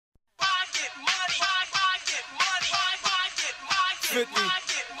50. I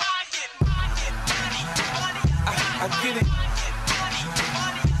get it.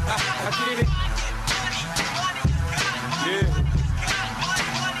 I get it. Yeah.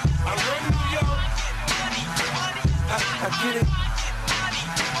 I run New York. I get it.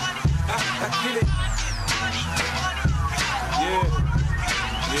 I get it. Yeah.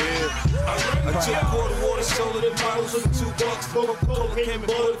 I took quarter water, sold it in bottles for $2. Coca-Cola came and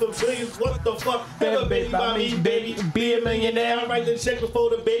bought it for billions. What the fuck? Never baby by me, baby. Be a millionaire. I write the check before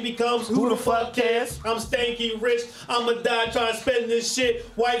the baby comes. Who the fuck cares? I'm stanky rich. I'ma die trying to spend this shit.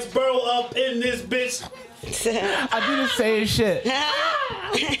 Whitesboro up in this bitch. I do the same shit.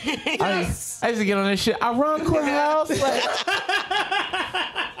 I used to get on this shit. I run courthouse. Like,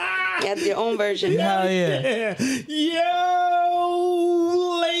 you have your own version. hell yeah.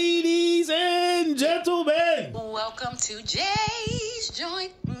 Yo, ladies and gentlemen. Welcome to Jay's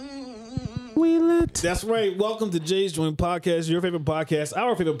Joint. We lit. That's right. Welcome to Jay's Joint Podcast, your favorite podcast,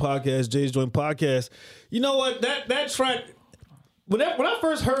 our favorite podcast, Jay's Joint Podcast. You know what? That track, when I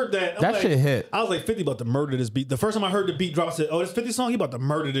first heard that, That shit hit. I was like, 50 about to murder this beat. The first time I heard the beat drop, I said, oh, this 50 song, he about to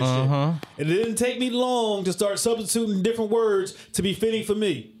murder this shit. And it didn't take me long to start substituting different words to be fitting for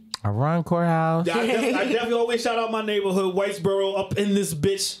me. I run courthouse. I definitely always shout out my neighborhood, Whitesboro, up in this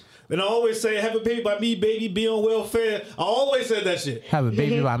bitch. And I always say, have a baby by me, baby, be on welfare. I always said that shit. Have a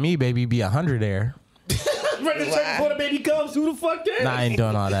baby by me, baby. Be 100 there. Right the check before the baby comes. Who the fuck cares? Nah, I ain't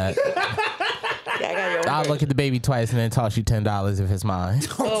doing all that. Yeah, I got your I'll look at the baby twice and then toss you $10 if it's mine.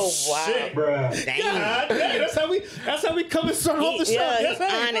 Oh wow, Shit. bruh. Dang. God, dang, that's how we come and start off the show. Yeah, That's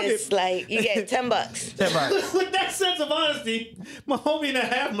how we honest. Like you get $10. $10. With that sense of honesty, my homie and a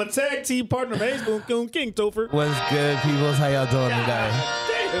half, my tag team partner, Hayes Boone King Topher. What's good, peoples? How y'all doing today?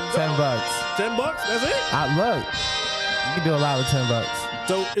 Damn, $10. $10. That's it. Look, you can do a lot with $10.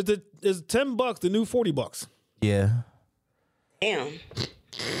 So is $10 the new $40? Yeah. Damn.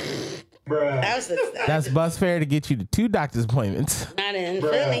 Bruh. That's bus fare to get you to 2 doctor's appointments. Not in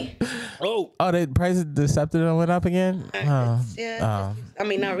Philly. Oh, the price of the Scepter went up again? Yeah. I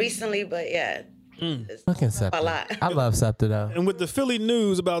mean, not recently, but yeah. It's Fucking Scepter. a lot. I love Scepter though. and with the Philly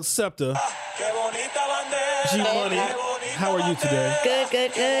news about SEPTA, G Money, how are you today?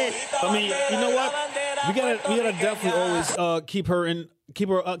 Good. I mean, you know what? We gotta definitely always have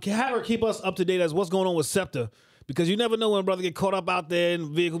her keep us up to date as what's going on with SEPTA, because you never know when a brother get caught up out there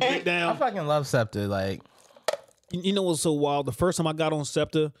and vehicle I breakdown. fucking love Scepter. Like, You know what's so wild? The first time I got on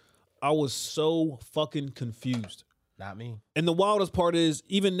SEPTA, I was so fucking confused. not me. And the wildest part is,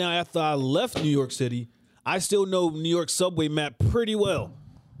 even now after I left New York City, I still know New York subway map pretty well.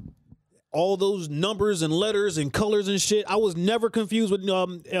 All those numbers and letters and colors and shit. I was never confused with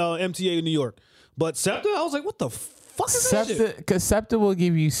MTA in New York. But SEPTA, I was like, what the fuck is that shit? Because Scepter will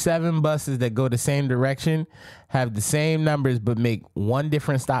give you 7 buses that go the same direction, have the same numbers, but make one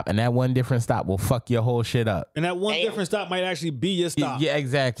different stop, and that one different stop will fuck your whole shit up. And that one different stop might actually be your stop. Yeah,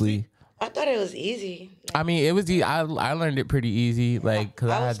 exactly. I thought it was easy. I mean, it was I learned it pretty easy. Like, cause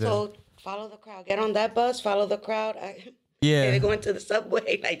I I was had to. told, follow the crowd. Get on that bus, follow the crowd. Yeah. They're going to the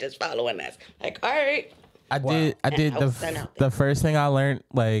subway, like just following us. Like, all right. I did And I was sent out there. the first thing I learned,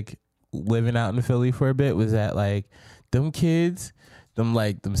 like living out in Philly for a bit, was that like them kids, them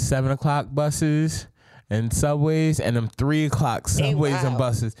 7 o'clock buses and subways, and them 3 o'clock subways and wow.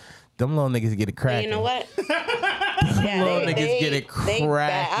 buses, them little niggas get it cracking. You know what? Yeah, Little niggas get it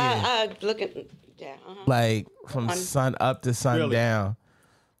cracking. I look at, yeah. Like from sun up to sun Really? down.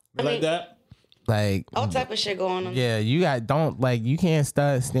 Like that? Like All type of shit going on. yeah, you can't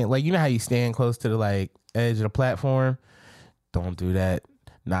stand like, you know how you stand close to the edge of the platform? Don't do that.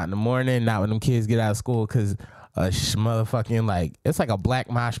 Not in the morning, not when them kids get out of school, because a motherfucking it's like a black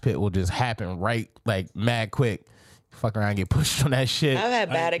mosh pit will just happen right mad quick. Fuck around and get pushed on that shit. I've had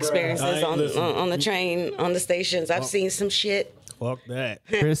bad experiences on the train, on the stations. I've seen some shit. Fuck that.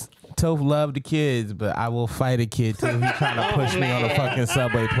 Chris Toph love the kids, but I will fight a kid too who's trying to push me on a fucking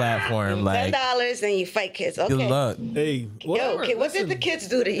subway platform. Like, $10 and you fight kids. Okay. good luck. Hey, whatever. Yo, kid, what did the kids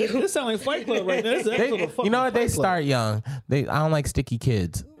do to you? This sound like Fight Club right now. This is an episode of You know what? fucking They Fight Club. start young. I don't like sticky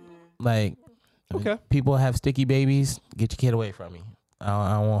kids. Like, Okay. people have sticky babies. Get your kid away from me. I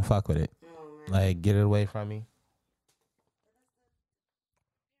don't want to fuck with it. Like, get it away from me.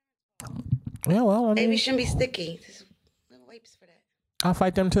 Yeah, well, I mean, Baby shouldn't be sticky. There's no wipes for that. I'll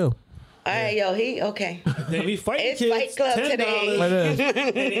fight them too. All right, yo, okay. Damn, we fighting It's kids. Fight Club $10. today. What is?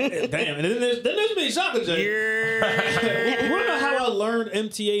 Damn, and then there's me, Shaka J. You wanna know how I learned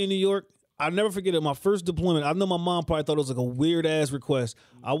MTA in New York? I'll never forget it. My first deployment, I know my mom probably thought it was like a weird ass request.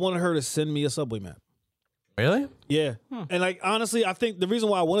 I wanted her to send me a subway map. Really? Yeah. And like honestly, I think the reason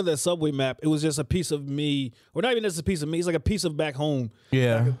why I wanted that subway map, it was just a piece of me, or not even just a piece of me, it's like a piece of back home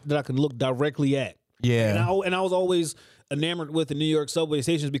Yeah. that I can look directly at. Yeah. And I was always enamored with the New York subway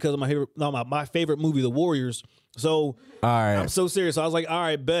stations because of my favorite movie, The Warriors. So All right. I'm so serious. I was like, all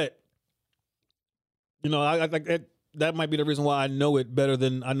right, bet. You know, I like that might be the reason why I know it better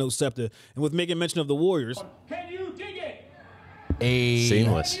than I know SEPTA. And with making mention of the Warriors, Can you dig it?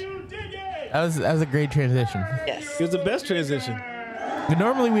 Seamless. Can you dig it? That was a great transition. Yes. it was the best transition.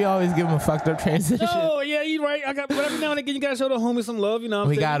 Normally we always give him a fucked up transition. Oh yeah, you right. But every now and again you gotta show the homie some love. You know, what I'm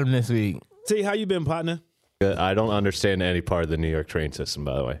We saying? got him this week. T, how you been, partner? I don't understand any part of the New York train system,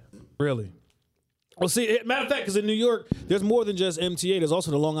 by the way. Really? Well, see, matter of fact, because in New York, there's more than just MTA. There's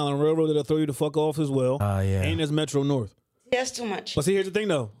also the Long Island Railroad that'll throw you the fuck off as well. Oh, yeah. And there's Metro North. Yes, too much. But see, here's the thing,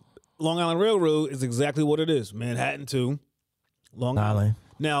 though. Long Island Railroad is exactly what it is. Manhattan to Long Island.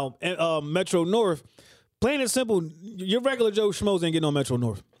 Now, Metro North, plain and simple, your regular Joe Schmoes ain't getting on Metro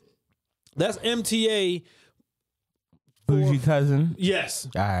North. That's MTA. Who's your cousin? Yes.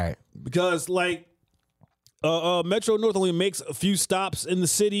 All right. Because, like, Metro North only makes a few stops in the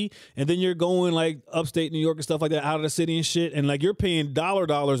city, and then you're going like upstate New York and stuff like that out of the city and shit, and like you're paying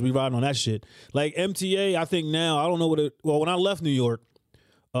dollars be riding on that shit. Like MTA, I think now I don't know what it. Well, when I left New York,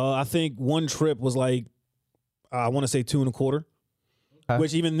 I think one trip was like I want to say $2.25,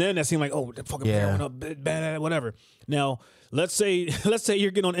 which even then that seemed like the fucking fare went up, bad, whatever. Now let's say you're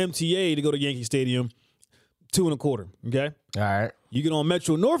getting on MTA to go to Yankee Stadium, $2.25. Okay, All right. you get on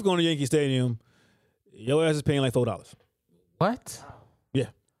Metro North going to Yankee Stadium. Your ass is paying like $4. What? Yeah,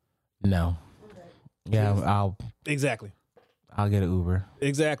 No. Yeah, I'll exactly, get an Uber.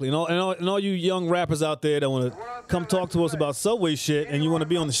 exactly. And all you young rappers out there that want to come talk to us about subway shit, and you want to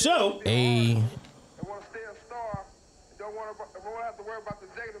be on the show. Hey. They want to stay a star. They don't want to have to worry about the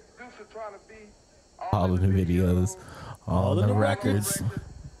executive producer trying to be All of the videos, all of the the records,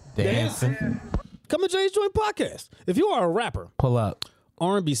 dancing. Come to Jay's Joint Podcast. If you are a rapper, Pull up.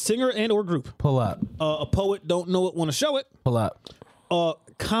 R&B singer and or group, Pull up. a poet, don't know it, want to show it, Pull up.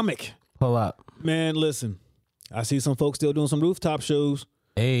 comic, Pull up. man, listen. I see some folks still doing some rooftop shows.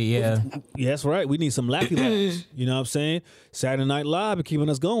 Hey, yeah. Yeah, that's right. We need some lappy laps. You know what I'm saying? Saturday Night Live and keeping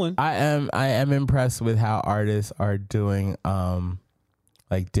us going. I am impressed with how artists are doing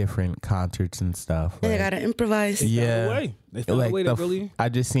like different concerts and stuff. They Like, gotta improvise. yeah. Way. They found Like a way the to really. I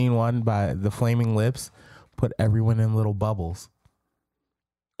just seen one by the Flaming Lips put everyone in little bubbles.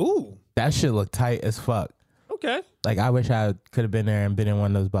 Ooh. That shit looked tight as fuck. Okay. Like I wish I could have been there and been in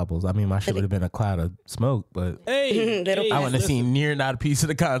one of those bubbles. I mean, my shit would have been a cloud of smoke, but Hey. They don't- hey, I wouldn't have listen. seen near not a piece of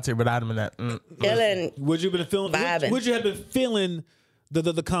the concert, but I'd have been that. Dylan, Would you been feeling? Vibing. Would you have been feeling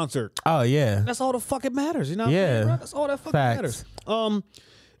the concert? Oh yeah, That's all the fucking matters. You know? What Yeah. I'm saying, bro? That's all that fucking Facts. matters.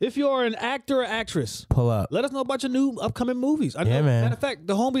 If you are an actor or actress, pull up. let us know about your new upcoming movies. I know, Yeah, man. Matter of fact,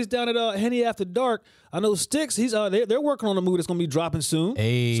 the homies down at Henny After Dark, I know Sticks. He's they're working on a movie that's gonna be dropping soon.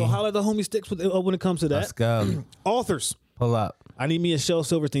 Hey. So holla at the homie Sticks when it comes to that. Let's go. Authors, Pull up. I need me a Shel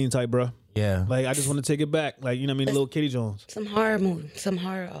Silverstein type, bro. Yeah. Like I just want to take it back. Like you know what I mean, little Kitty Jones. some horror movies, some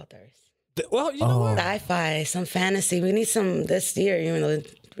horror authors. Well, you know what? Sci-fi, some fantasy. We need some this year, even though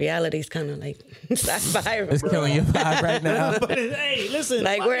reality's kind of like sci-fi. It's killing your vibe right now. But hey, listen.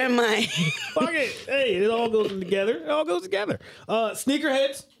 Like, where am I? Fuck it. Hey, it all goes together. It all goes together.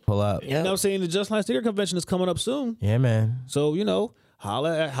 Sneakerheads. Pull up. You know what I'm saying? The Just Line Sneaker Convention is coming up soon. Yeah, man. So, you know,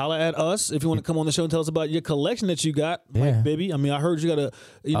 holla at us if you want to come on the show and tell us about your collection that you got, Yeah. Mike Bibby. I mean, I heard you got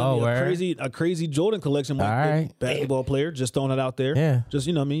Oh, a word. crazy Jordan collection, Mike All Bibby, right. basketball player. Just throwing it out there. Yeah. Just,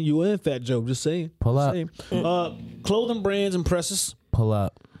 you know what I mean? You and Fat Joe. Just saying. Pull Just up. saying. Clothing brands and presses Pull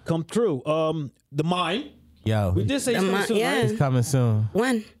up. come through. The Mine. Yo, We did say it's The coming Mine, soon, yeah. right? it's coming soon.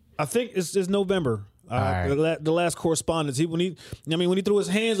 When? I think it's November. right. The last correspondence. When he threw his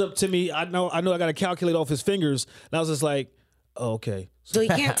hands up to me, I know I got to calculate off his fingers. And I was just like, oh, okay. So he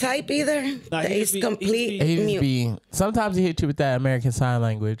can't type either? Nah, he He's just be- complete He just mute. be. Sometimes he hit you with that American Sign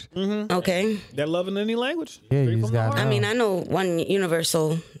Language. Okay. That love in any language. Yeah, Straight you from just the got. heart. I mean, I know one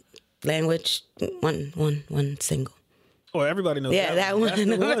universal language, one single. Oh, everybody knows. Yeah, that one. That's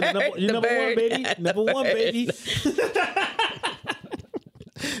the one. You The number one, bird. baby. The Number one, bird. baby.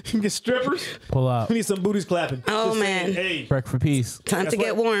 You get strippers. Pull up. We need some booties clapping. Oh, Just saying, man. hey, Work for peace. Time That's to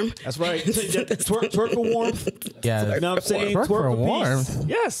get right. warm. that's right. Twerk for warmth. Yeah. You know what I'm saying? Twerk for peace. warmth.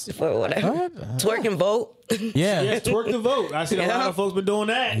 Yes. For whatever. What? Twerk and vote. Yeah. Yes, twerk the vote. I see a lot of folks been doing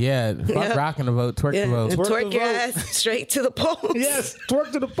that. Yeah. Fuck Yeah. rocking the vote. Twerk Yeah. the vote. Twerk Twerk the your vote. ass straight to the polls. Yes,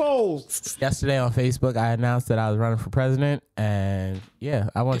 twerk to the polls. Yesterday on Facebook, I announced that I was running for president, and yeah,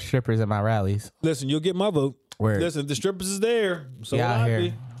 I want strippers at my rallies. Listen, you'll get my vote. Word. Listen, the strippers is there. So Yeah, will out I here.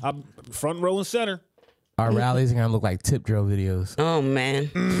 be. I'm front row and center. Our rallies are gonna look like tip drill videos. Oh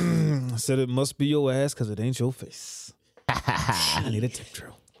man. I said it must be your ass because it ain't your face. I need a tip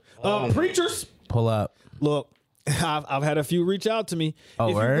drill. Preachers, Pull up. look, I've had a few reach out to me. Oh,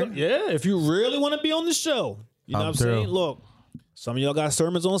 If word? if you really want to be on the show, you know I'm what I'm through. saying? Look, some of y'all got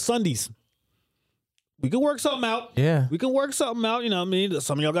sermons on Sundays. We can work something out. Yeah. We can work something out. You know what I mean?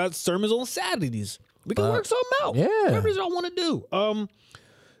 Some of y'all got sermons on Saturdays. We can work something out. yeah. Whatever y'all want to do.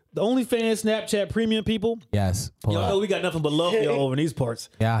 The OnlyFans, Snapchat premium people, Yes. Pull y'all up. know we got nothing but love for y'all over in these parts.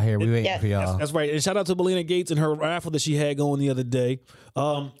 Yeah, out here. We waiting Yes. for y'all. That's right. And shout out to Belina Gates and her raffle that she had going the other day.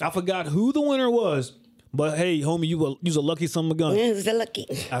 I forgot who the winner was, but hey, homie, you's a lucky son of a gun. Yeah, it's a lucky.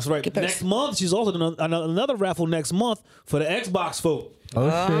 That's right. Lucky person. Next month, she's also doing another raffle next month for the Xbox folk. Oh,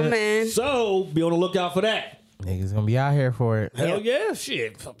 Oh shit. man. So be on the lookout for that. Niggas gonna be out here for it. Hell yeah,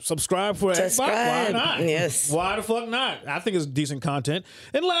 shit. Subscribe for Xbox. Why Subscribe. not? Yes. Why the fuck not? I think it's decent content.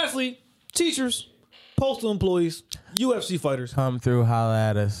 And lastly, teachers, postal employees, UFC fighters. Come through, holla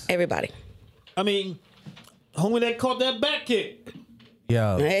at us. Everybody. I mean, homie that caught that back kick.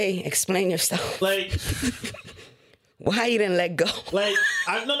 Yo. Hey, explain yourself. Like, Why you didn't let go?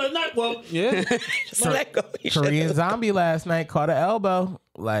 not well, yeah. Just let go. You Korean should've. Zombie last night caught an elbow.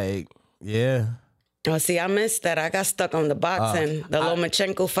 Like, yeah. Oh, see, I missed that. I got stuck on the boxing, the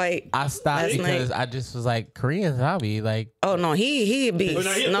Lomachenko fight. I stopped last because night. I just was like, Korean Zombie, like, Oh no, he beats. Oh,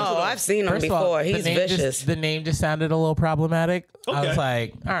 no, he- No, I've seen him first of all, before. the He's name vicious. the name just sounded a little problematic. I Okay. was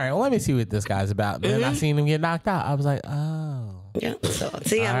like, all right, well, let me see what this guy's about. And then I seen him get knocked out. I was like, oh. Yeah. So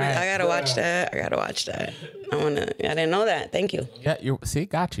see, All right. I gotta watch that. I didn't know that. Thank you. Yeah, see,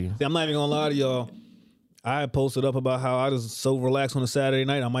 got you. See, I'm not even gonna lie to y'all. I had posted up about how I was so relaxed on a Saturday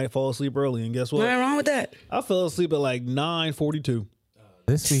night I might fall asleep early, and guess what? Nothing wrong with that. I fell asleep at like 9:42.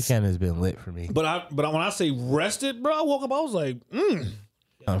 This weekend has been lit for me. But when I say rested, bro, I woke up. I was like,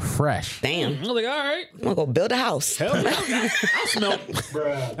 I'm fresh. Damn. I was like, all right, I'm gonna go build a house. hell yeah.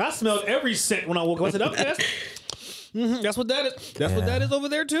 I smelled every scent when I woke up. I said, okay, that's what that is. That's what that is over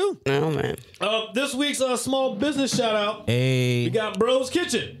there too. Oh man. This week's small business shout out. Hey, We got Bro's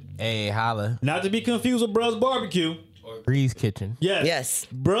Kitchen, hey, holla. not to be confused with Bro's Barbecue. Breeze Kitchen. Yes. Yes.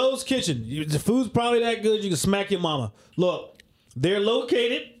 Bro's Kitchen. The food's probably that good you can smack your mama. Look, they're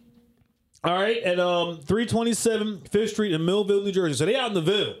located, all right, at 327 5th Street in Millville, New Jersey. So they out in the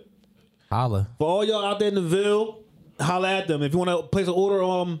Ville. Holla. For all y'all out there in the Ville, holla at them. If you want to place an order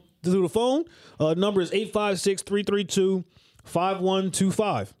through the phone, number is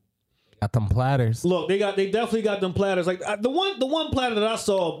 856-332-5125. Got them platters. Look, they definitely got them platters. Like the one platter that I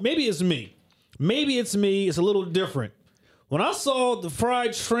saw, maybe it's me. It's a little different. When I saw the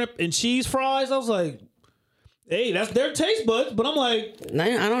fried shrimp and cheese fries, I was like, hey, that's their taste buds. But I'm like, No,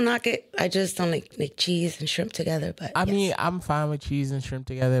 I don't knock it. I just don't like cheese and shrimp together. But I yes. mean, I'm fine with cheese and shrimp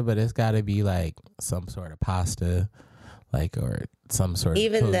together, but it's got to be like some sort of pasta, like, or some sort of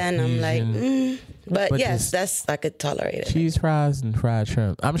even then, I'm like, cohesion. but yes, just I could tolerate it. cheese fries and fried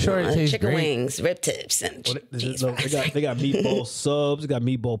shrimp. I'm sure it tastes Chicken great. wings, rib tips, and cheese look, fries. they got meatball subs. They got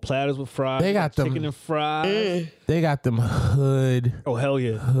meatball platters with fries. They got them- chicken and fries. They got them hood Oh, hell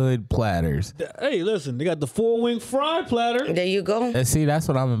yeah. platters. Hey, listen, they got the 4-wing fry platter. There you go. And see, that's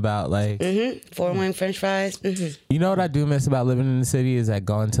what I'm about. Like, 4-wing French fries. you know what I do miss about living in the city is like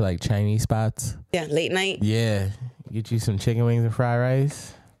going to like Chinese spots. Yeah, late night. Yeah, get you some chicken wings and fried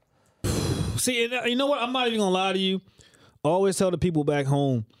rice. See, and you know what? I'm not even gonna lie to you. I always tell the people back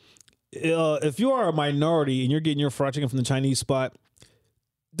home, if you are a minority and you're getting your fried chicken from the Chinese spot,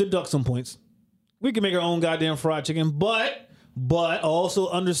 deduct some points. We can make our own goddamn fried chicken, but also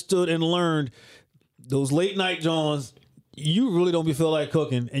understood and learned those late night Johns, you really don't be feel like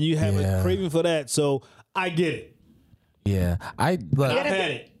cooking, and you have a Yeah. craving for that. So I get it. Yeah, I've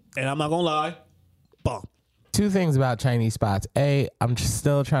had it, and I'm not gonna lie. Bomb. Two things about Chinese spots. A, I'm just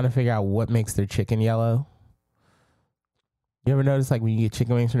still trying to figure out what makes their chicken yellow. You ever notice like when you get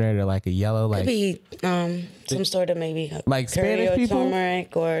chicken wings from there, they're like a yellow, like Could be some sort of maybe Like curry Spanish or people?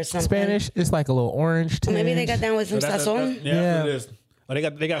 turmeric or something. Spanish. It's like a little orange tinge. Maybe they got down with some sazon. Yeah, Yeah. that's what it is. Oh,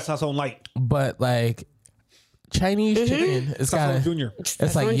 they got sazon light, but like Chinese chicken, it's got sazon junior. it's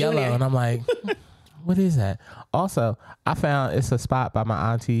like Sazon yellow, Junior. and I'm like, what is that? Also, I found it's a spot by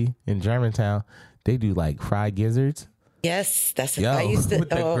my auntie in Germantown. They do like fried gizzards. Yes, that's Yo, I used to. with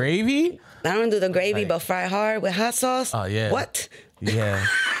the gravy. I don't do the gravy, but fry hard with hot sauce. Oh yeah. What? Yeah.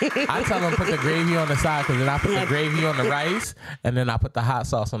 I tell them put the gravy on the side because then I put the gravy on the rice and then I put the hot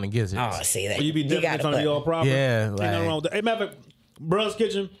sauce on the gizzards. Oh, see that. You be definitely gotta trying to be put- all proper. Yeah, Ain't like- nothing wrong with that. Hey, matter of fact, Bro's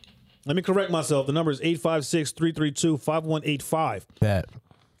Kitchen. Let me correct myself. The number is 856-332-5185. That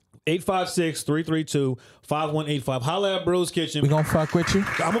 856-332-5185. Holla at Bro's Kitchen. We gonna fuck with you.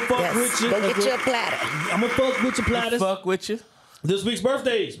 I'm gonna fuck Yes. with you. Go get your platter. I'm gonna fuck with your platters. Fuck with you. This week's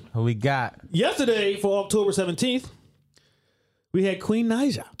birthdays. Who we got? Yesterday, for October 17th, we had Queen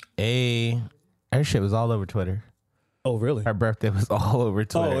Naija. Hey, her shit was all over Twitter. Oh, really? Her birthday was all over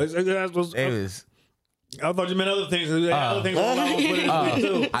Twitter. Oh, it was. I thought you meant other things. Other things all over Twitter this week,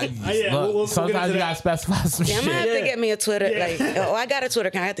 too. We'll sometimes get into you gotta that. specify some Yeah, I'm gonna shit. have to get me a Twitter. Like, I got a Twitter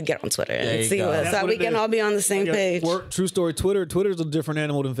account. I have to get on Twitter There and you see go. what, That's so what we it can is. all be on the same Yeah, page. True story. Twitter's a different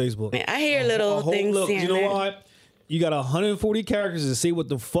animal than Facebook. Man, I hear little things. Look, here you and know there. why? You got 140 characters to say what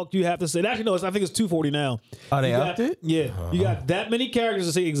the fuck you have to say. Actually, no, I think it's 240 now. Oh, they You got- upped it? Yeah, you got that many characters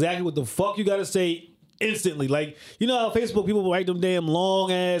to say exactly what the fuck you got to say instantly. Like, you know how Facebook people write them damn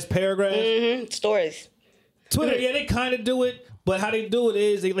long ass paragraphs. Stories. Twitter, yeah, they kind of do it, but how they do it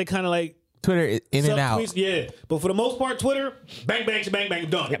is they kind of like Twitter in and out. subtweets, yeah. But for the most part, Twitter, bang, bang, bang, bang,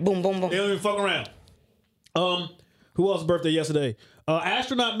 done. Boom, boom, boom. They don't even fuck around. Who else's birthday yesterday?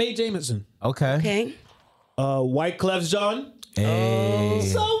 Astronaut Mae Jemison. Okay. Okay. White Clef's John. Hey,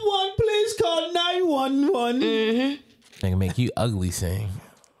 Someone please call 911. they can make you ugly sing.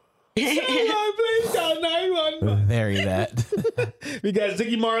 Someone please call 911. Very that. We got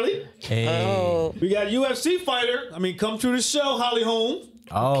Ziggy Marley. Hey. Oh. We got UFC fighter. Come through the show, Holly Holm.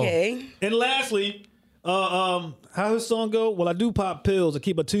 Oh. Okay. And lastly, how his song go? Well, I do pop pills. I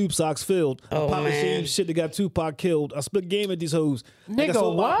keep my tube socks filled. I Oh, pop the man. same shit that got Tupac killed. I split game at these hoes. Like a Nigga,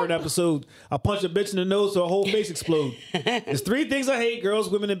 soap what? opera in episode. I punch a bitch in the nose so her whole face explode. There's 3 things I hate: girls,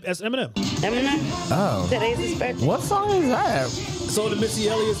 women, and Eminem. Eminem. Oh. Today's his birthday. What song is that? So the Missy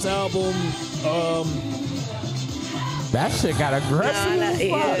Elliott's album. That shit got aggressive. Nah, as fuck.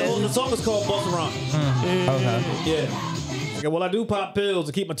 yeah. The song is called Bust Around. Okay. Yeah. Okay, well, I do pop pills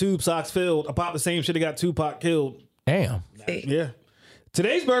to keep my tube socks filled. I pop the same shit that got Tupac killed. Damn. Yeah.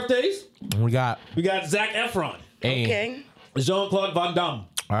 Today's birthdays, We got. we got Zac Efron, Hey. Okay. Jean-Claude Van Damme.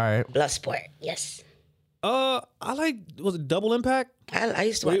 All right. Bloodsport. Yes. I like, was it Double Impact? I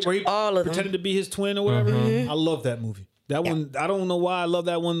used to Where watch he all of pretended them. to be his twin or whatever. I love that movie. That one, I don't know why I love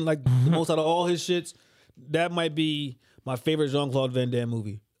that one like the most out of all his shits. That might be my favorite Jean-Claude Van Damme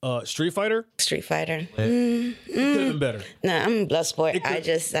movie. Street Fighter, Street Fighter. could have been better. Nah, I'm Bloodsport. It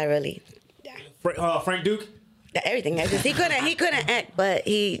could- I really Frank Duke. everything. He couldn't act, but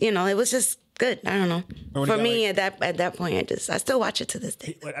it was just good. I don't know. when For he got, me at that point, I still watch it to this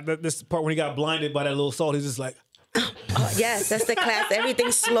day. This part when he got blinded by that little salt, he's just like, Oh, yes, that's the class.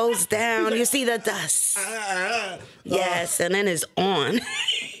 Everything slows down. You see the dust. Yes, and then it's on.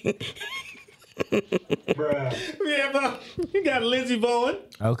 We got Lindsey Vaughn.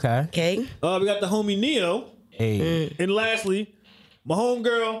 Okay. Okay. We got the homie Neo. Hey. And lastly, my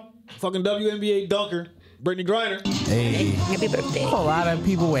homegirl, fucking WNBA dunker, Brittany Griner. Hey. Happy birthday. A lot of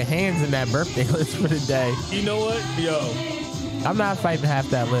people with hands in that birthday list for the day. You know what? I'm not fighting half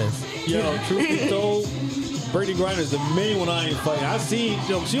that list. Yo, truth be told, Brittany Griner is the main one I ain't fighting. I see,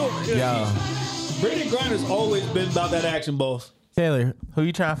 Brittany Griner's always been about that action, boss. Taylor, who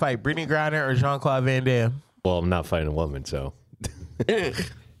you trying to fight? Brittany Griner or Jean-Claude Van Damme? Well, I'm not fighting a woman, so. All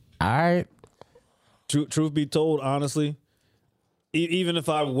right. Truth be told, honestly, even if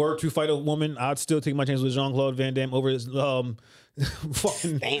I were to fight a woman, I'd still take my chance with Jean-Claude Van Damme over his fucking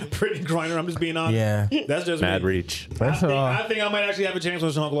Brittany Griner. I'm just being honest. Yeah. That's just Mad me. reach. First of all, I think I might actually have a chance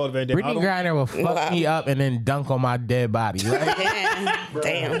with Jean-Claude Van Damme. Brittany Griner will fuck me up and then dunk on my dead body. Right?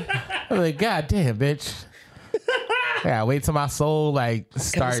 Damn. I'm like, God damn, bitch. Yeah, wait till my soul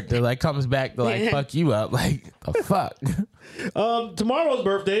comes back to fuck you up. Like the fuck. Tomorrow's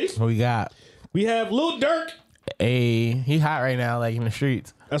birthdays, What we got? we have Lil Durk. Hey, he hot right now, like in the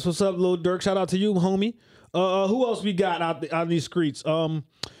streets. That's what's up, Lil Durk. Shout out to you, homie. Who else we got out these streets?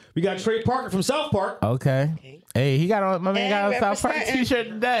 We got Trey Parker from South Park. Okay. Hey, he got on my man got on South Park representing. t-shirt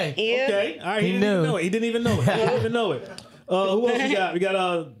today. Yeah. Okay, all right. He He didn't even knew. know it. He didn't even know it. He didn't even know it. Who else we got? We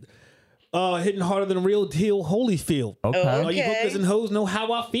got hitting harder than a real deal, Holyfield. Okay. All you Okay. hookers and hoes know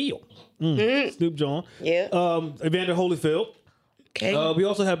how I feel. Snoop John. Yeah. Evander Holyfield. Okay. We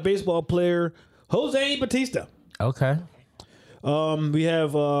also have baseball player Jose Batista. Okay. We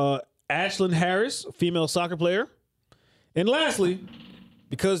have Ashlyn Harris, female soccer player. And lastly,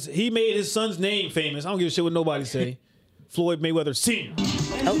 because he made his son's name famous, I don't give a shit what nobody say, Floyd Mayweather Sr.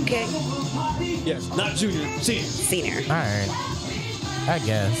 Okay. Yes, not Junior, Sr. Senior. All right. I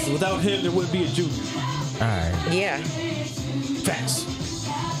guess. Without him, there wouldn't be a Junior. All right. Yeah. Facts.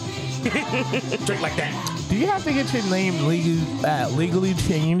 Drink like that. Do you have to get your name legally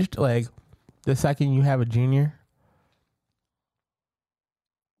changed like the second you have a junior?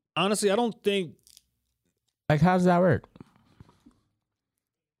 Honestly, I don't think Like, how does that work?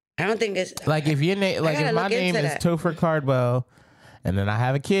 I don't think it's Like if your name, like gotta if my look name into is that. Topher Cardwell, and then I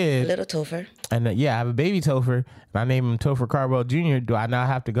have a kid, Little Topher. and I have a baby Topher, and I name him Topher Cardwell Jr., do I now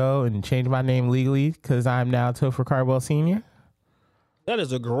have to go and change my name legally because I'm now Topher Cardwell Sr.? That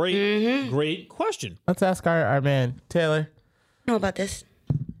is a great, great question. Let's ask our man, Taylor. Know about this?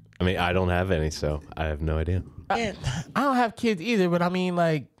 I mean, I don't have any, so I have no idea. Yeah. I don't have kids either, but I mean,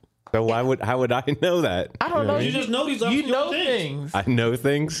 like, So how would I know that? I don't know. You just know these You know obscure things. I know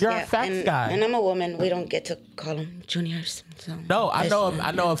things. You're a facts and, guy. And I'm a woman. We don't get to call them juniors. So No, I know.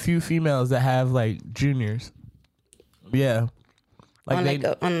 I know a few females that have like juniors. Yeah, like On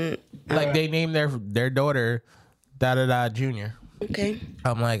they like they name their daughter da da da Junior. okay.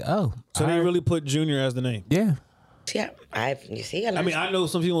 I'm like, oh, So they really put Junior as the name. yeah. Yeah, you see, I mean, I know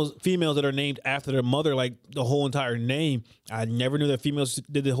some females that are named after their mother, like the whole entire name. I never knew that females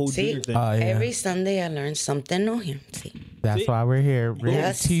did the whole see, Junior thing. Oh yeah. every Sunday I learn something new here. See, That's why we're here. Really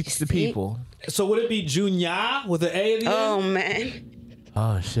Yes, teach the see? people. So would it be Junior with an A at the end? oh man,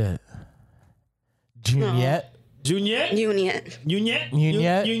 Oh shit. Juniette. Junior? Union. Junior?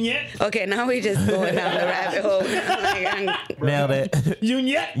 Junior? Junior? Okay, now we just going down the rabbit hole. Nailed it.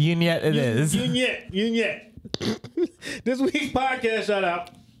 Junior? Juniette it is. Junior. This week's podcast shout out.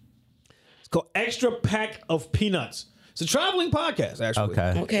 It's called Extra Pack of Peanuts. It's a traveling podcast, actually.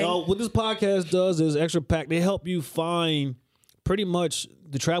 Okay. Okay. So what this podcast does is Extra Pack, they help you find pretty much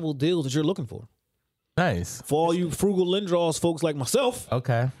the travel deals that you're looking for. Nice. For all you frugal Lindros folks like myself,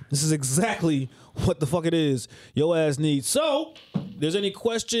 Okay. this is exactly what the fuck it is your ass needs. So, if there's any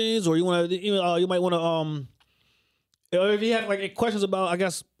questions or you want to, you might want to, or if you have like questions about, I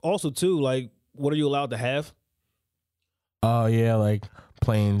guess also too, like what are you allowed to have? Oh yeah, like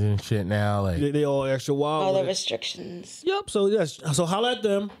planes and shit now. Like They all extra wild. All the with it. restrictions. Yep. So yes. So holla at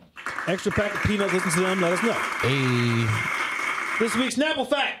them. Extra Pack of Peanuts. Listen to them. Let us know. hey, This week's Snapple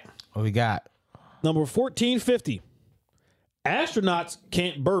fact what we got? number 1450. Astronauts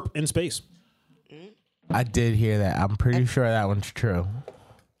can't burp in space. I did hear that. I'm pretty sure that one's true.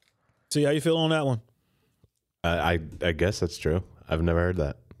 See how you feel on that one. I guess that's true. I've never heard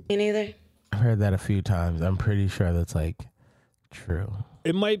that. Me neither. I've heard that a few times. I'm pretty sure that's like true.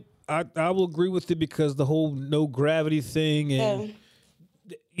 It might. I will agree with it because the whole no gravity thing and.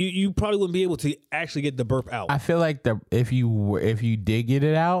 You probably wouldn't be able to actually get the burp out. I feel like if you did get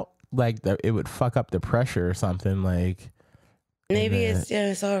it out, like it would fuck up the pressure or something. Like Maybe the-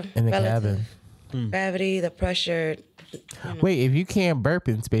 it's all in the relative. cabin. Gravity, the pressure. Wait, if you can't burp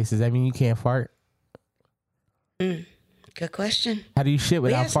in space, does that mean you can't fart? Good question. How do you shit We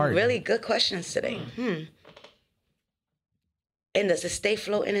without have some farting? really good questions today. And does it stay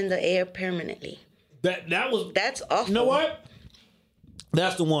floating in the air permanently? that was. That's awful. You know what?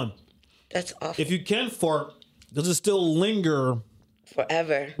 That's the one. That's awful. If you can fart, does it still linger?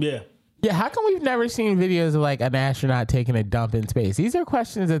 Forever. Yeah. Yeah, how come we've never seen videos of like an astronaut taking a dump in space? These are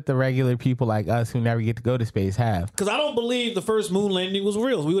questions that the regular people like us who never get to go to space have. Because I don't believe the first moon landing was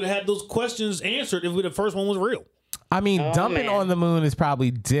real. We would have had those questions answered if the first one was real. I mean, dumping man. on the moon is probably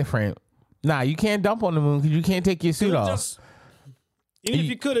different. Nah, you can't dump on the moon because you can't take your suit It off. just, even if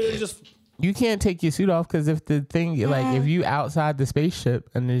you could, it just. You can't take your suit off because if the thing, like, if you outside the spaceship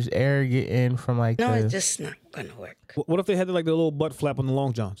and there's air get in from like No, the, it's just not gonna work. What if they had like the little butt flap on the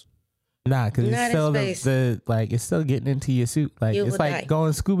long johns? nah, because it's Not in still space. the like it's still getting into your suit. Like You it's will like die.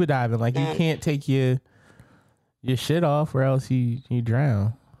 going scuba diving. Like you can't take your shit off or else you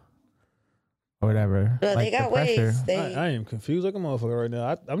drown or whatever. But like they got the pressure. ways. They I am confused like a motherfucker right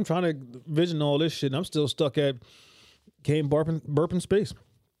now. I'm trying to vision all this shit, and I'm still stuck at can't burp in space.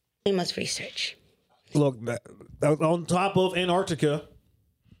 must research. Look, that on top of Antarctica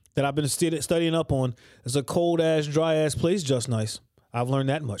that I've been studying up on, it's a cold ass, dry ass place, just nice. I've learned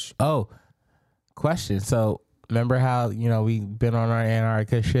that much. Oh, question. So remember how we've been on our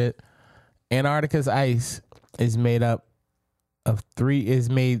Antarctica shit? Antarctica's ice is made up of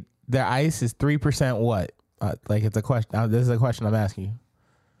their ice is 3% what? Like it's a question. This is a question I'm asking you.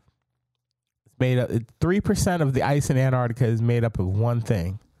 It's made up. 3% of the ice in Antarctica is made up of one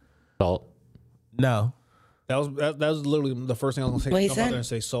thing. Salt. No, That was literally the first thing I was going What to he say. Come said? out there and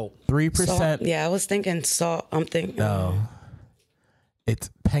say salt. 3%. Salt. Yeah, I was thinking salt. I'm thinking. No, it's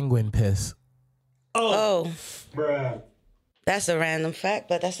penguin piss. Oh. That's a random fact,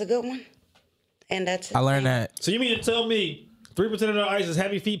 but that's a good one. And that's I learned that. So you mean to tell me 3% of the ice is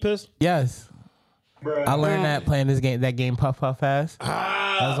happy feet piss? Yes, I learned that playing that game Puff Puff Pass.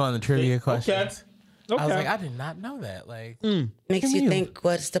 That was one of the trivia questions. Okay. I was like, I did not know that. Like, makes Give me you you. think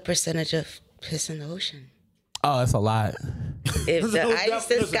what's the percentage of piss in the ocean? oh, it's a lot. If the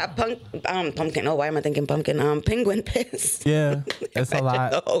ISIS got pumpkin, oh, why am I thinking pumpkin? Penguin piss. Yeah, it's a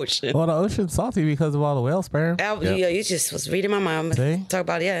lot. The ocean. Well, the ocean's salty because of all the whale sperm. Yeah, you just was reading my mind. See? Talk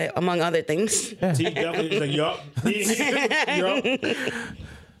about, among other things. T definitely is like, yup.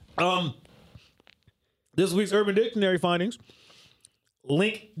 Yup. This week's Urban Dictionary findings: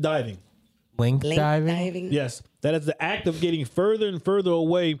 link diving. Link diving? Yes, that is the act of getting further and further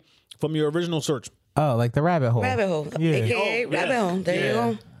away from your original search. Oh, like the rabbit hole. Rabbit hole. Yeah. AKA rabbit hole. There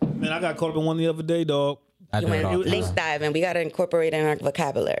you go. Man, I got caught up in one the other day, dog. I You do it all went the link time. diving. We got to incorporate it in our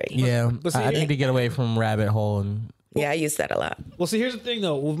vocabulary. Yeah, see, I need to get away from rabbit hole and Yeah, I use that a lot. Well, see, here's the thing,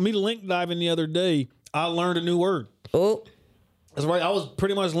 though. With me link diving the other day, I learned a new word. Oh, That's right. I was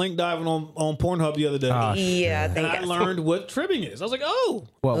pretty much link diving on Pornhub the other day. yeah, I think and I learned what tribbing is. I was like, oh,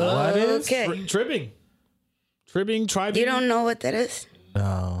 what is? Okay. tribbing. Tribbing, tribing. You don't know what that is?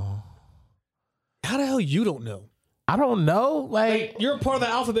 No, How the hell you don't know? I don't know. Like, you're a part of the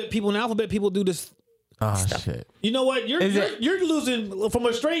alphabet people, and alphabet people do this. Oh shit. You know what? You're Is it- you're losing from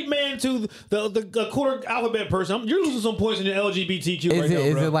a straight man to the quarter alphabet person. You're losing some points in your LGBTQ right now,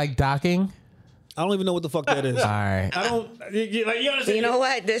 Is bro. it like docking? I don't even know what the fuck that is. All right. I don't. You understand? You know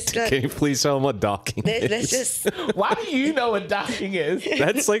what? Can you please tell them what docking Let's is? just. Why do you know what docking is?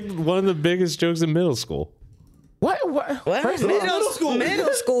 That's like one of the biggest jokes in middle school. What? What? First of all, Middle school.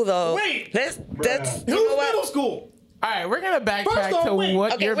 Middle school, though. Wait. That's Who's you know what? middle school? all right, we're gonna First backtrack off, to wait.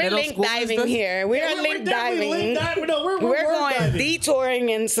 what Okay, your we're middle link school diving is. here. We're We're link definitely diving. link diving. No, we're We're word going diving. detouring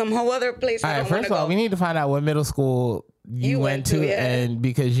in some whole other place. All right, first of all, we need to find out what middle school you went to, yeah. and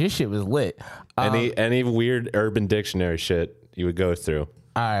because your shit was lit. Any weird Urban Dictionary shit you would go through.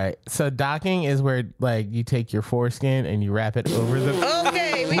 All right, so docking is where like you take your foreskin and you wrap it over the.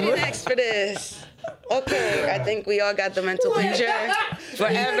 Okay, we didn't ask for this. Okay, I think we all got the mental picture.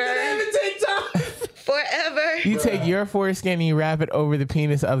 Forever. You take your foreskin and you wrap it over the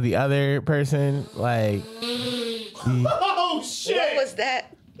penis of the other person, like. Oh shit! What was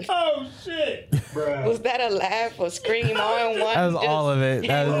that? Oh shit! Was that a laugh or scream all in one? That was all of it.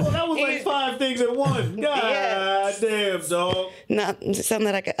 That Oh, was, that was like 5 things in one. God Yes. damn, dog. Not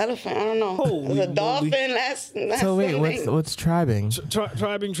something like an elephant. I don't know. Holy it was a moly. dolphin. Last so wait, something. what's tribing?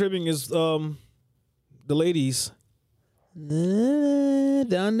 Tribing, tribbing is the ladies.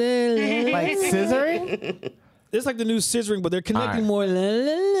 Down there. Like scissoring? It's like the new scissoring, but they're connecting All more. La,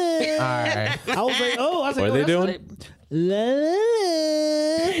 la, la. All right. I was like, oh, I was like, What are oh, they that's doing? like- La, la,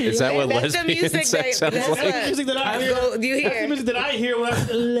 la. Is that what That's the lesbian music sex that- sounds that's like? what- Music that I Let's hear. go. Do you That's the hear? music that I hear when I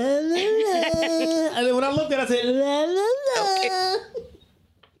say, la, la, la. And then when I looked at it, I said, la, la,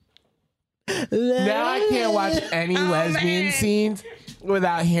 la. Now I can't watch any lesbian man. scenes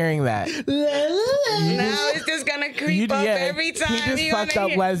without hearing that. Now it's just gonna creep up every time. He just you fucked wanna up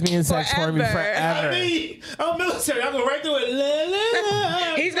hear- lesbian sex for me I forever. mean, I'm military. I'm going right through it. La, la,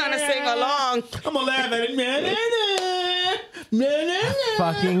 la. He's gonna sing along. I'm gonna laugh at it. Na, na, na. Na, na, na.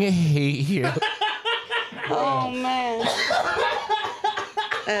 Fucking hate you. Oh man,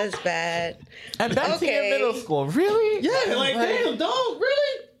 that's bad. And back to your Okay. middle school. Really? Yeah, like, damn, dog,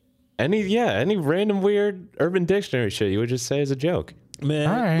 really? Any random weird Urban Dictionary shit you would just say as a joke. Man,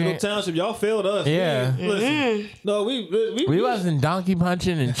 All right. Middle Township, y'all failed us. Yeah. Man. Listen, no, We wasn't donkey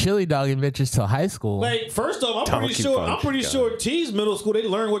punching and chili dogging bitches till high school. Like, first off, I'm Donkey punch, pretty God. sure T's middle school, they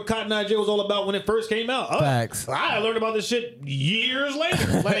learned what Cotton Eye Joe was all about when it first came out. Facts. I learned about this shit years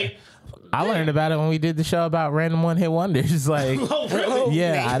later. Like, I learned about it when we did the show about random one hit wonders. Like, oh, really?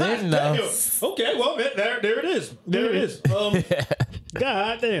 yeah, I didn't know. Damn. Okay, well, there it is. There it is.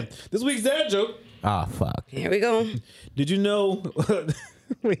 God damn. This week's dad joke. Oh fuck. Here we go. Did you know?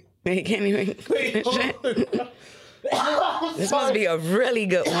 Wait. He can't even. Wait, hold on. This must be a really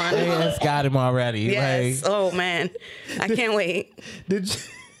good one. It's got him already. Yes. Like, Oh man, I can't wait. Did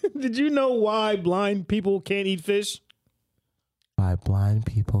you know why blind people can't eat fish? by blind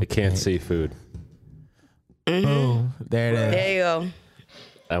people. I can't see food. Boom. There it is. There you go.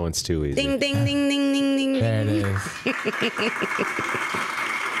 That one's too easy. Ding ding ding ding ding ding. There it ding. is.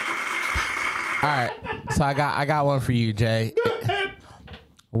 All right. So I got one for you, Jay.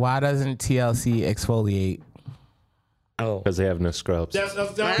 Why doesn't TLC exfoliate? Oh. Because they have no scrubs. That's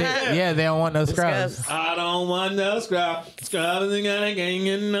Yeah, they don't want no scrubs. Scrubs. I don't want no scrub. Scrub is a gang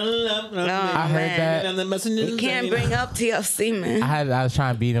and no love. I heard man. that. And the messenger. You can't bring up TLC, man. I was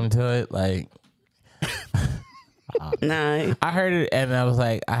trying to beat him to it. Like, Nah. I heard it and I was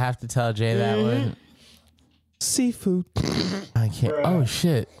like, I have to tell Jay that one. seafood. I can't. Oh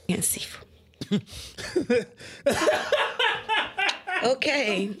shit. Can't see.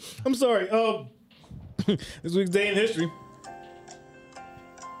 Okay. I'm sorry. This week's day in history.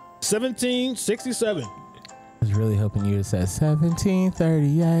 1767. was really hoping you would have said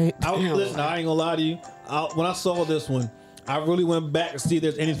 1738. Listen, I ain't gonna lie to you. When I saw this one, I really went back to see if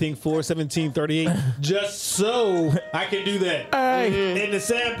there's anything for 1738 just so I can do that. And the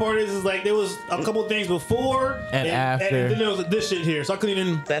sad part is like there was a couple things before and after. And then there was this shit here. So I couldn't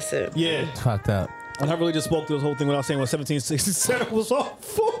even. That's it. Yeah. It's fucked up. And I really just spoke through this whole thing without saying what 1767 was all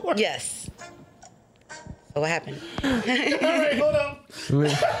for. Yes. So what happened? All right, hold up.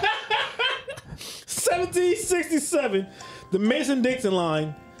 1767, the Mason-Dixon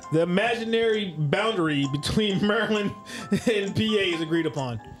line, the imaginary boundary between Maryland and PA is agreed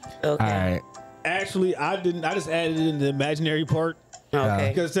upon. Okay. All right. Actually, I didn't. I just added in the imaginary part Okay.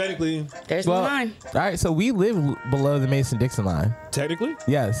 because technically, There's the line. All right. So we live below the Mason-Dixon line. technically,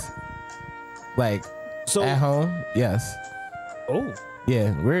 Yes. Like so at home. Yes. oh,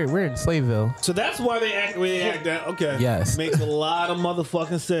 Yeah. We're in Slaveville. so that's why they act the way they act. That okay? Yes. makes a lot of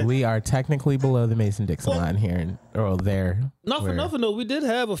motherfucking sense. We are technically below the Mason-Dixon line here, or there. Not for Where- nothing though. We did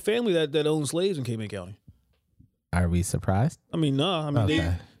have a family that owned slaves in Cape May County. Are we surprised? I mean, nah. I mean,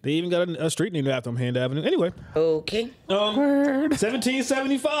 Okay. they even got a street named after them, Hand Avenue. Anyway, Okay.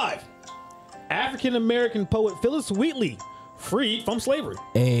 1775, African American poet Phyllis Wheatley freed from slavery.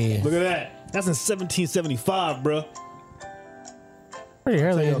 Hey, Look at that. That's in 1775, bruh. pretty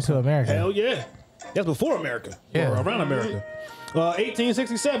early into America. Hell yeah. That's before America. Yeah. Or around America.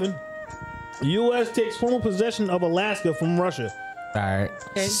 1867, U.S. takes formal possession of Alaska from Russia. All right.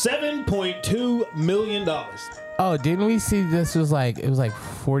 $7.2 million. Oh, didn't we see this was like, it was like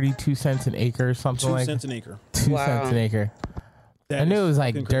 42 cents an acre or something 2 like cents an acre. 2 Wow. cents an acre. That I knew is it was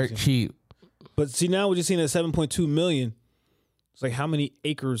like fucking dirt crazy. cheap. But see, now we're just seeing that 7.2 million. It's like how many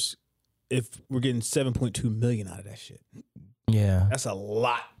acres if we're getting 7.2 million out of that shit? Yeah. That's a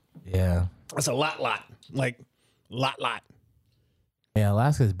lot. Yeah. That's a lot. Like, lot. Yeah.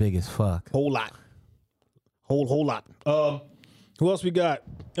 Alaska's big as fuck. Whole lot. Whole lot. Who else we got?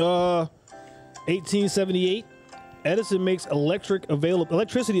 1878, Edison makes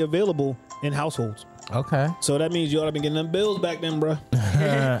electricity available in households. Okay. So that means you ought to be getting them bills back then, bruh.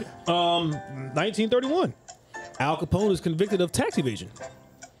 1931, Al Capone is convicted of tax evasion.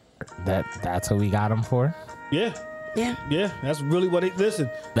 That's what we got him for. Yeah, Yeah. that's really what it. Listen,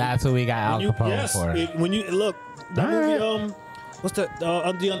 That's what we got Al Capone for. when you look, that movie, Alright. what's that? The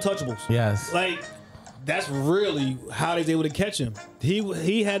Untouchables. Yes. Like, that's really how they was able to catch him.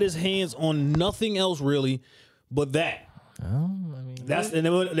 He had his hands on nothing else really, but that. That's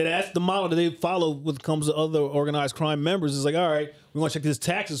the model that they follow when it comes to other organized crime members. It's like, all right, we want to check his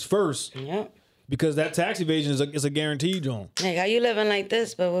taxes first Yeah. because that tax evasion is a guaranteed, John. Like, how you living like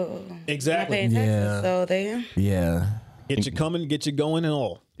this, but we're Exactly. paying taxes, Yeah. so there. Yeah. Get you coming, get you going, and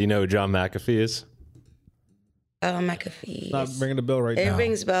all. You know who John McAfee is? Oh, McAfee. Not ringing the bell right It now.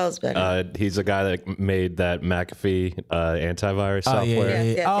 rings bells, but He's the guy that made that McAfee antivirus Oh software. yeah.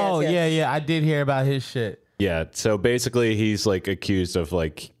 Yes, yes, Oh yes. yeah. I did hear about his shit. Yeah, so basically he's like accused of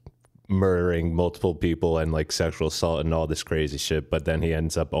like murdering multiple people and like sexual assault and all this crazy shit, but then he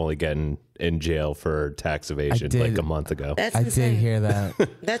ends up only getting in jail for tax evasion did. like a month ago. that's I insane. did hear that.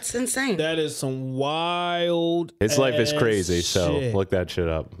 That's insane. That is some wild. His life is ass crazy, so shit. look that shit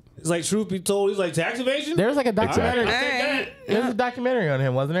up. It's like truth be told, he's like tax evasion. There was like a documentary. I'll take Alright. that. There was a documentary on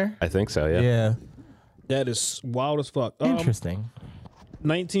him, wasn't there? I think so, yeah. Yeah. That is wild as fuck. Interesting.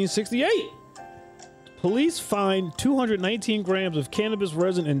 1968. Police find 219 grams of cannabis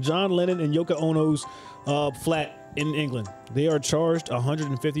resin in John Lennon and Yoko Ono's flat in England. They are charged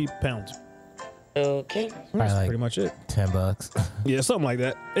 150 pounds. Okay. Probably That's like pretty much it. $10. Yeah, something like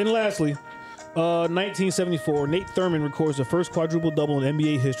that. And lastly, 1974, Nate Thurman records the first quadruple double in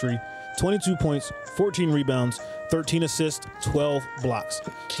NBA history. 22 points, 14 rebounds, 13 assists, 12 blocks.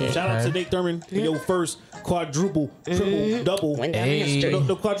 So shout out to Okay. Nate Thurman for your first quadruple, triple, double. Went down Hey. in history.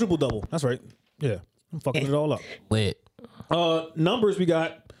 The quadruple double. That's right. Yeah. I'm fucking it all up. Lit. Numbers we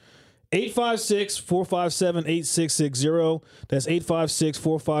got 856-457-8660. That's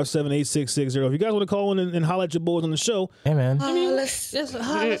 856-457-8660. If you guys want to call in and holler at your boys on the show, Hey man. Let's-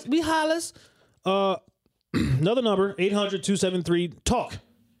 we hollers. Another number, 800-273-TALK.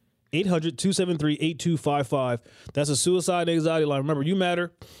 800-273-8255. That's a suicide anxiety line. Remember, you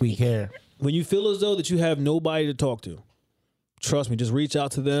matter. We care. When you feel as though that you have nobody to talk to, trust me, just reach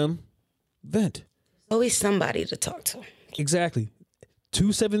out to them, vent. Always somebody to talk to. Exactly.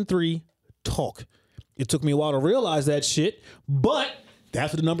 273-TALK. It took me a while to realize that shit, but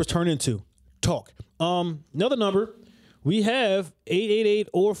that's what the numbers turn into. Talk. Another number, we have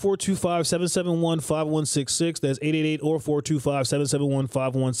 888-425-771-5166. That's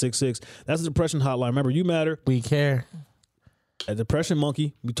 888-425-771-5166. That's the depression hotline. Remember, you matter. We care. A depression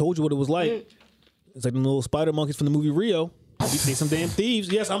monkey. We told you what it was like. It's like the little spider monkeys from the movie Rio. They some damn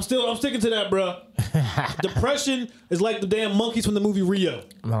thieves. Yes, I'm sticking to that, bro. Depression is like the damn monkeys from the movie Rio.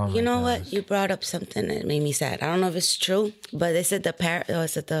 Oh You know what? You brought up something that made me sad. I don't know if it's true, but they said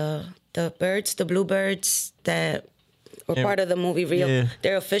the birds, the bluebirds that were part of the movie Rio,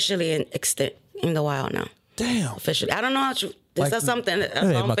 they're officially extinct in the wild now. Damn. Officially. I don't know how true. This Like is something that's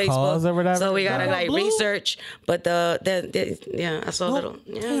they on macaws Facebook. or whatever? So we gotta No more like blue? research. But I saw a little.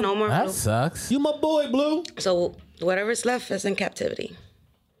 Yeah, no more That blue. sucks. You my boy, Blue. So whatever's left is in captivity.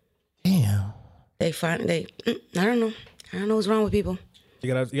 Damn. I don't know. I don't know what's wrong with people.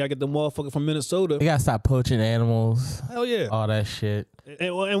 You gotta get the motherfucker from Minnesota. You gotta stop poaching animals. Hell yeah. All that shit.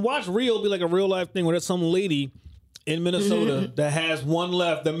 And watch Rio be like a real life thing where there's some lady in Minnesota that has one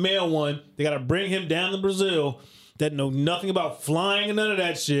left, the male one. They gotta bring him down to Brazil that know nothing about flying and none of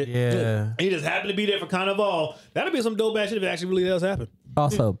that shit. Yeah. He just happened to be there for Carnival. That'd be some dope ass shit if it actually really does happen.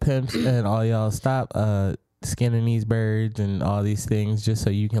 Also, pimps and all y'all, stop skinning these birds and all these things just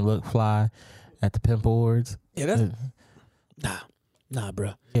so you can look fly at the pimp awards. Yeah, nah,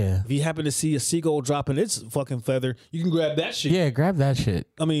 bro. Yeah. If you happen to see a seagull dropping its fucking feather, you can grab that shit. Yeah, grab that shit.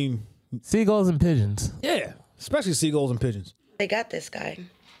 I mean, Seagulls and pigeons. yeah, especially seagulls and pigeons. They got this guy.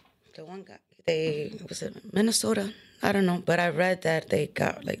 The one guy. Was it Minnesota? I don't know. But I read that they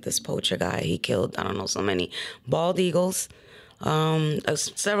got like this poacher guy. He killed, I don't know, so many bald eagles.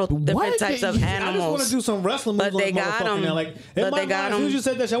 Several different types of I just animals. want to do some wrestling moves But they on the got motherfucker 'em. now. Like, But in my they got mind, as soon as 'em. you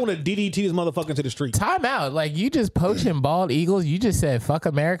said that shit, I want to DDT this motherfucker into the street. Time out. Like, you just poaching bald eagles. You just said, fuck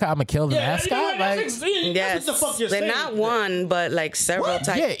America. I'm going to kill the mascot. you know what? Like, Yes, that's what the fuck you're they're saying. not one, but like several Yeah,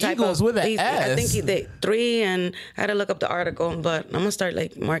 type eagles of with an these- I think S. they 3, and I had to look up the article. But I'm gonna start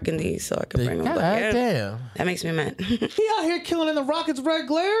like marking these so I can bring them. God But yeah, damn. that makes me mad. He out here killing in the Rockets' red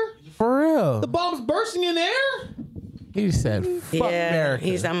glare. For real. The bombs bursting in the air. He said, fuck yeah,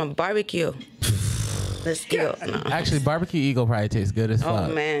 America. I'm a barbecue. Let's go. No. Actually, barbecue eagle probably tastes good as fuck.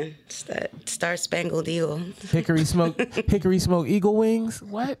 Oh man, it's that Star Spangled Eagle. Hickory smoke eagle wings.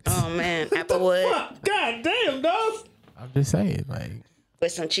 What? Oh man, Applewood God damn, dog. I'm just saying, like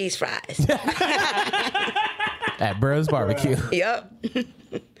with some cheese fries. at Bros Barbecue. Yup.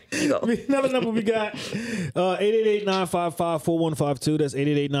 Eagle. Another number we got 888-955-4152. That's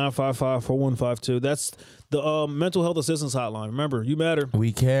 888-955-4152. That's the mental health assistance hotline. Remember, you matter.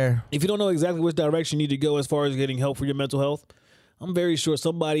 We care. If you don't know exactly which direction you need to go as far as getting help for your mental health, I'm very sure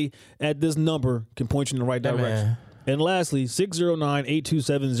somebody at this number can point you in the right Yeah, direction. man. And lastly,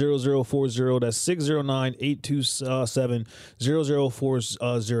 609-827-0040. That's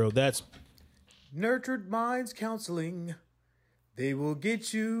 609-827-0040. That's Nurtured Minds Counseling. They will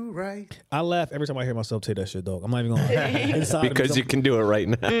get you right. I laugh every time I hear myself say that shit, dog. I'm not even gonna inside of me, Because you can do it right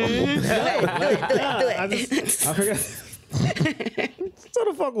now. Do it. I forgot. So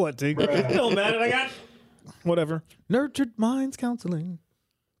the fuck what, T? It don't matter. I got whatever. Nurtured Minds Counseling.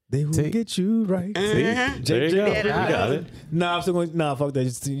 They will See? get you right. See? There you go. You got it. Nah, I'm still going. Nah, fuck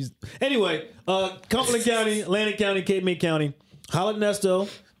that. Anyway, Cumberland County, Atlantic County, Cape May County. Holla at Nesto.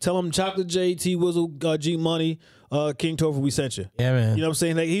 Tell him Chocolate J, T Wizzle, G Money, King Topher, we sent you. Yeah, man. You know what I'm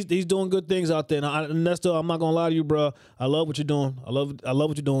saying? Like he's doing good things out there. Now, Nesto, I'm not gonna lie to you, bro. I love what you're doing. I love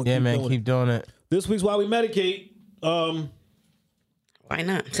what you're doing. Yeah, Keep man. doing Keep it. doing it. This week's Why We Medicate. Why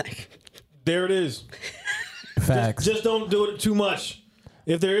not? There it is. Facts. Just don't do it too much.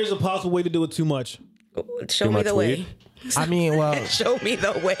 If there is a possible way to do it too much. Show me much the way. weed? I mean, well, Show me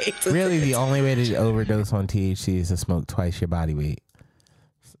the way. really, the only way to overdose on THC is to smoke twice your body weight.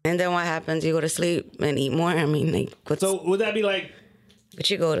 And then what happens? You go to sleep and eat more. I mean, like, So would that be like but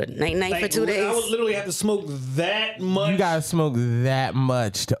you go to night for 2 days. I would literally have to smoke that much. You gotta smoke that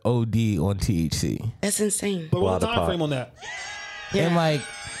much to OD on THC, That's insane. but what's the Lot of time pot. frame on that? and like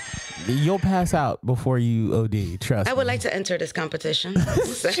you'll pass out before you OD. Trust I would me. like to enter this competition.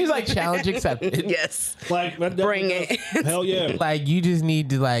 She's like challenge accepted. Yes. Like that Bring definitely it. does- Hell yeah. Like you just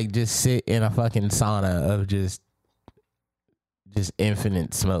need to like just sit in a fucking sauna of just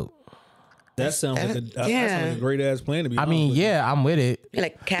infinite smoke. That sounds like that sounds like a great ass plan to be. I honest mean, with you. yeah, I'm with it.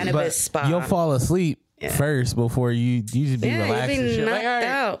 Like cannabis spa. You'll fall asleep first before you just be Yeah, relaxed you'll and be shit. knocked Like, all right,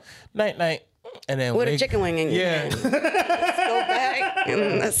 out night, and then with a wake- chicken wing in your Yeah. hand. Go back,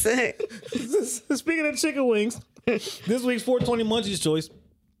 and that's it. Speaking of chicken wings, this week's 420 Munchies choice.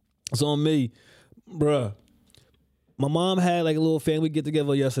 It's on me, bruh. My mom had like a little family get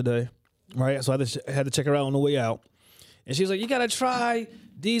together yesterday, right? So I had to check her out on the way out, and she was like, "You gotta try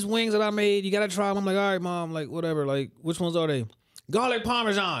these wings that I made. You gotta try them." I'm like, "All right, mom. Like whatever. Like which ones are they?" garlic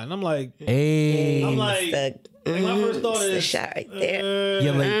parmesan. I'm like, Hey, I'm like, my first thought it's the is, shot right there.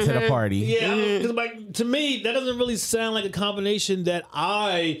 you're late to the party. yeah, because like to me that doesn't really sound like a combination that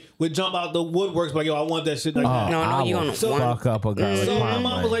I would jump out the woodworks. Like, yo, I want that shit like that. No, I you will gonna fuck up a garlic So my parm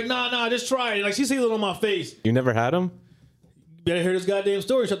mom wing. was like, nah, just try it. Like she sees it on my face. You never had them? Better hear this goddamn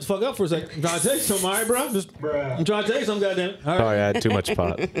story. Shut the fuck up for a second. I'm trying to tell you something, all right, bro? I'm trying to tell you something, goddamn. All right. Sorry, I had too much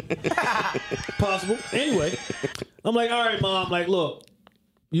pot. Possible. Anyway, I'm like, all right, mom. Like, look,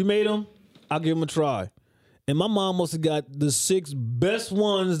 you made them. I'll give them a try. And my mom must have got the 6 best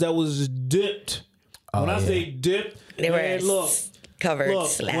ones that was dipped. When I say dipped, They were man, look, covered, when I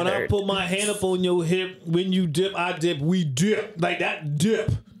slathered. put my hand up on your hip, when you dip, I dip, we dip. Like that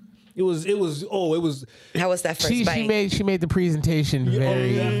dip. It was. How was that first She bite? made the presentation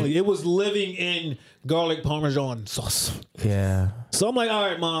very Definitely. It was living in garlic parmesan sauce. yeah. So I'm like, all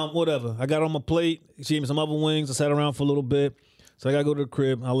right, mom, whatever. I got on my plate. She gave me some other wings. I sat around for a little bit. So I got to go to the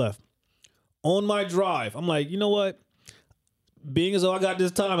crib. I left. On my drive, I'm like, you know what? Being as though I got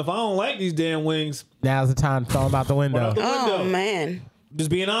this time, if I don't like these damn wings, Now's the time to throw them out the window. out the Oh window. man!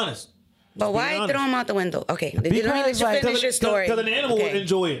 Just being honest. But why honest. throw them out the window? Okay, let me Because, let you like, finish your story. Because an animal would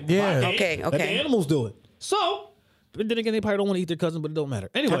enjoy it. Yeah. I can't. Okay, Let the okay. animals do it. So, but then again, they probably don't want to eat their cousin, but it don't matter.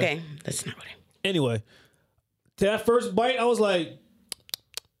 Anyway. Okay, that's not what I. Anyway, to that first bite, I was like,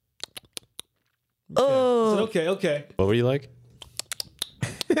 Oh, okay. What were you like?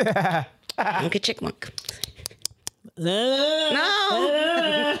 Monkey chickmunk.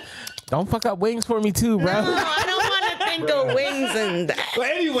 No, Don't fuck up wings for me too, bro. no, I don't want to think of wings and that. But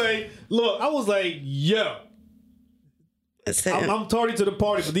anyway, look, I was like, yo. I'm tardy to the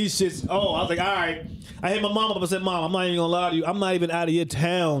party for these shits. Oh, I was like, all right. I hit my mom up and said, Mom, I'm not even gonna lie to you. I'm not even out of your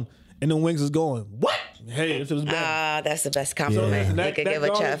town, and the wings is going. What? Hey, this was bad. That's the best compliment that you could give a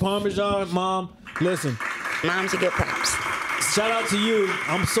garlic chef. parmesan, Mom. Listen, Moms, you get props. shout out to you.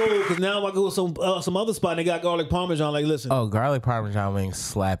 I'm sold because now I go to some other spot and they got garlic parmesan. Like, listen, Oh, garlic parmesan wings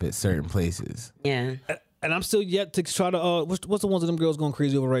slap at certain places. Yeah. and I'm still yet to try to. What's the ones that them girls going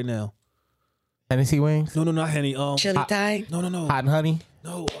crazy over right now? Tennessee wings, No, not Henny. Chili Thai. No. hot and honey.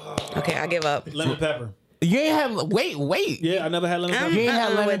 No, Okay, I give up. lemon pepper. You ain't had wait. Yeah, I never had lemon pepper. You ain't had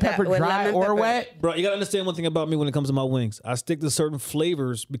lemon with that- pepper with dry lemon or pepper. wet. Bro, you gotta understand one thing about me when it comes to my wings. I stick to certain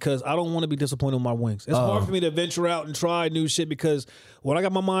flavors because I don't want to be disappointed with my wings. It's hard for me to venture out and try new shit because when I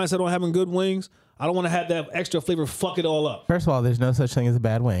got my mindset on having good wings, I don't want to have that extra flavor fuck it all up. First of all, there's no such thing as a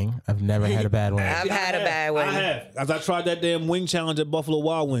bad wing. I've never had a bad wing. I've had a bad I one. have. As I tried that damn wing challenge at Buffalo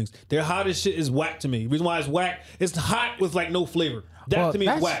Wild Wings. Their hottest shit is whack to me. Reason why it's whack, it's hot with like no flavor. That Well, to me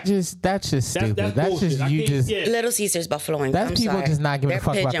is that's whack. that's just stupid. That's That's bullshit. just I you can't- just. yeah. Little Caesars buffalo wings. That's I'm people sorry. just not giving a They're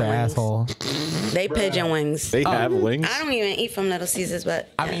fuck about pigeon their wings. asshole. They pigeon wings. They have wings. I don't even eat from Little Caesars, but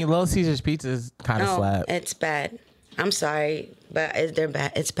I mean, Little Caesars pizzas kind of no, slap. it's bad. I'm sorry, but they're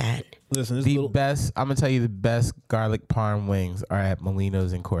bad. It's bad. Listen, it's The little, best, I'm gonna tell you, the best garlic parm wings are at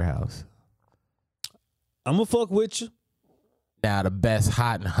Molino's in Courthouse. I'm gonna fuck with you. Now, the best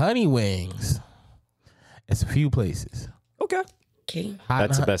hot and honey wings, it's a few places. Okay. Okay. Hot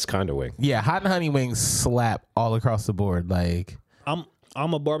That's and the best kind of wing. Yeah, hot and honey wings slap all across the board. Like,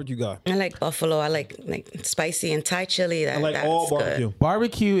 I'm a barbecue guy. I like buffalo. I like spicy and Thai chili. I like all barbecue. Good.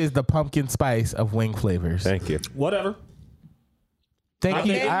 barbecue is the pumpkin spice of wing flavors. Thank you. Whatever. Thank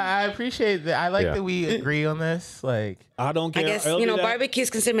you. Okay. I appreciate that. I like Yeah. that we agree on this. Like, I don't I care. guess I'll do that. barbecue is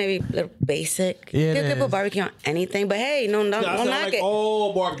considered maybe a little basic. Yeah, it you could put is. barbecue on anything, but hey, no, I don't said I knock like it.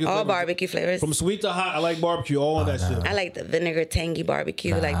 all barbecue. All flavors. barbecue flavors. From sweet to hot, I like barbecue. All of that shit. I like the vinegar tangy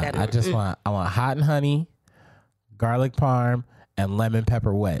barbecue like that. I just want hot and honey, garlic parm, and lemon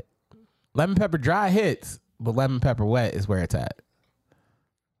pepper wet. Lemon pepper dry hits, but lemon pepper wet is where it's at.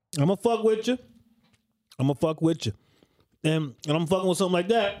 I'm gonna fuck with you. And I'm fucking with something like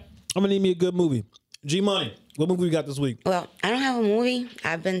that. I'm gonna need me a good movie. G Money, what movie we got this week? Well, I don't have a movie.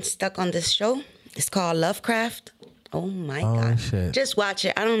 I've been stuck on this show. It's called Lovecraft. Oh my God. Shit. Just watch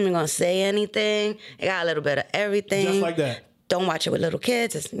it. I don't even gonna say anything. It got a little bit of everything. Just like that. Don't watch it with little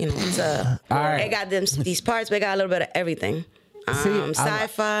kids. It's it's right. it got these parts, but it got a little bit of everything. I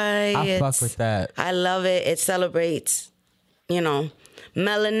Sci-fi. fuck with that. I love it. It celebrates,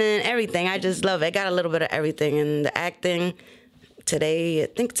 melanin, everything. I just love it. It got a little bit of everything. And the acting today, I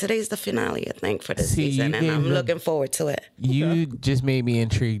think today's the finale, for this See, you season. And gave I'm them- looking forward to it. You just made me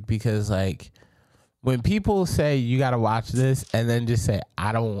intrigued because, like, when people say you got to watch this and then just say,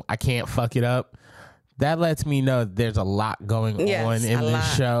 I can't fuck it up, that lets me know there's a lot going Yes, on in a this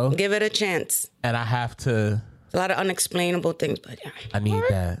lot. show. Give it a chance. And I have to, A lot of unexplainable things, but yeah. I need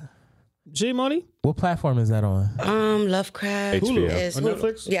that. G Money? What platform is that on? Lovecraft HBO. is On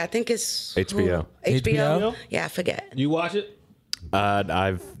Netflix? Yeah, I think it's HBO. HBO. HBO? Yeah, I forget. You watch it?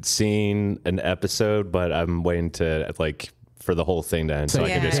 I've seen an episode, but I'm waiting to for the whole thing to end, so I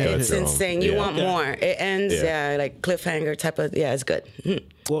can just go it's through them. insane. You want more. It ends, like cliffhanger type of, it's good.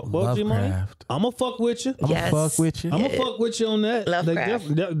 Well, G-Money, I'm going to fuck with you. I'm going to fuck with you. I'm going to fuck with you on that.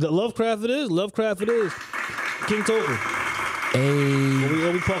 Lovecraft. The Lovecraft it is. Lovecraft it is. King Topher. Hey.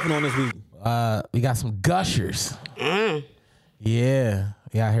 What we puffing on this week? We got some Gushers. Yeah.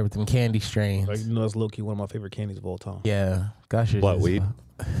 We out here with them candy strains. Like, you know, that's low-key one of my favorite candies of all time. Yeah. Gushers. What, weed?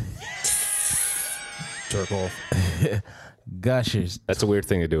 Jerk off. Gushers. That's a weird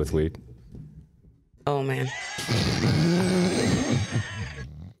thing to do with weed. Oh, man.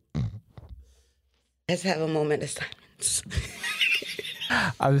 Let's have a moment of silence.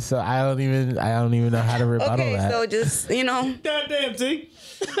 I don't even know how to rebuttal that. So just, Goddamn, T.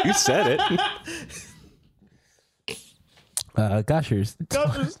 You said it. Gushers.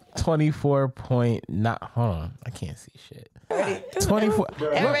 24 point not hold on. I can't see shit. 24.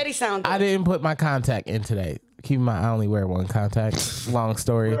 Already sound good. I didn't put my contact in today. Keep in mind, I only wear one contact. Long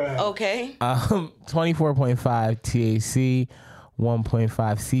story. Okay. 24.5 THC, 1.5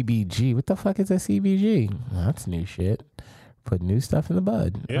 CBG. What the fuck is a CBG? Well, that's new shit. Put new stuff in the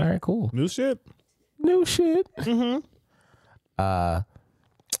bud. Yeah. All right, cool. New shit. Mm-hmm.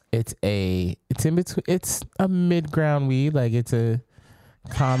 It's in between. It's a mid-ground weed. Like, it's a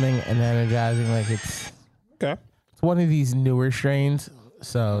calming and energizing. Like, it's one of these newer strains.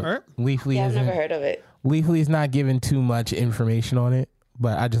 So Leafly I've never heard of it. Leafly's not giving too much information on it,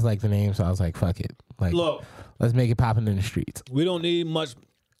 but I just like the name, so I was like, fuck it. Like, Look, let's make it popping in the streets. we don't need much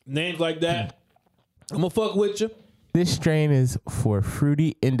names like that. I'm going to fuck with you. This strain is for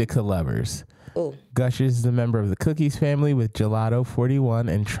fruity indica lovers. Ooh. Gushers is a member of the Cookies family with Gelato 41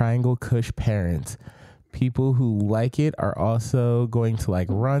 and Triangle Kush parents. People who like it are also going to like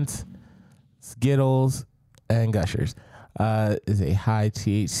Runts, Skittles, and Gushers. Is a high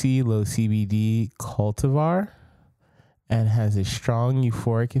THC, low CBD cultivar and has a strong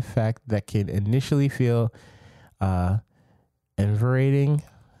euphoric effect that can initially feel invigorating,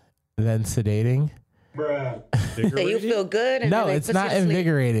 then sedating. So you feel good? And No, then it it's puts not you to sleep.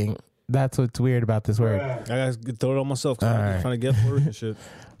 invigorating. That's what's weird about this word. I got to throw it on myself because I'm just trying to get words and shit.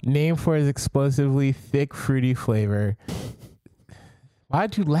 Named for his explosively thick, fruity flavor.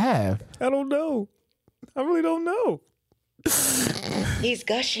 Why'd you laugh? I don't know. I really don't know. He's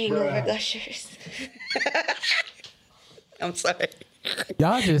gushing over Gushers. I'm sorry.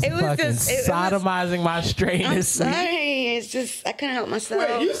 Y'all just It was fucking just- it was- sodomizing my strain. I'm this week. sorry. It's just, I couldn't help myself.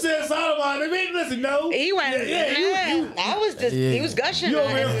 Wait, you said sodomite. Listen, no. He went, I was just, he was gushing. You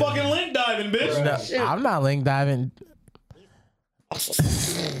over here fucking link diving, bitch. No, I'm not link diving.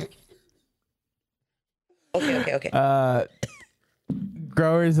 Okay.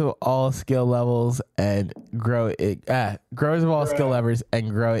 Growers of all skill levels and growers of all skill levels and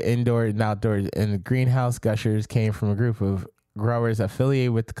grow indoors and outdoors. And the greenhouse Gushers came from a group of growers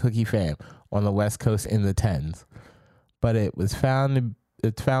affiliated with the Cookie fam on the West Coast in the 10s. But it's found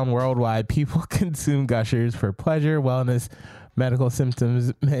worldwide. People consume Gushers for pleasure, wellness, medical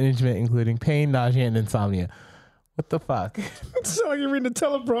symptoms management, including pain, nausea, and insomnia. What the fuck? It's like you're reading the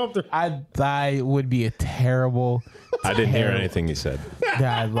teleprompter. I would be a terrible. I didn't hear anything you said.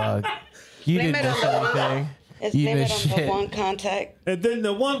 Dialogue. You Blame didn't it miss on the anything. It's You blame it missed on the shit. one contact. And then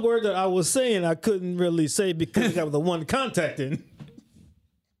the one word that I was saying I couldn't really say because I got the one contact in.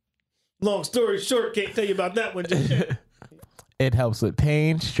 Long story short, can't tell you about that one. Just yet. It helps with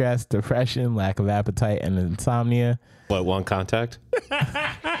pain, stress, depression, lack of appetite, and insomnia. What, one contact?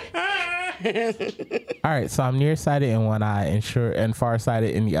 All right, so I'm nearsighted in one eye and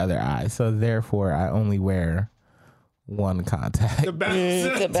farsighted in the other eye. So therefore, I only wear one contact The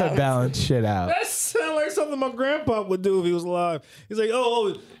balance. To to balance. balance shit out. That sounds like something my grandpa would do if he was alive. He's like,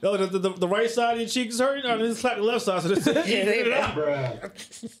 the right side of your cheek is hurting. No, then slap the left side. So this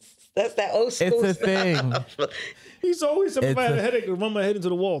That's that old school It's a thing. He's always if I It's had a a- headache, run my head into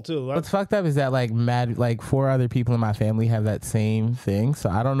the wall too. What's fucked up is that like 4 other people in my family have that same thing. So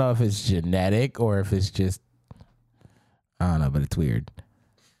I don't know if it's genetic or if it's just, I don't know, but it's weird.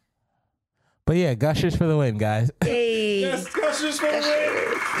 But yeah, Gushers for the win, guys. Hey. Yes, Gushers for the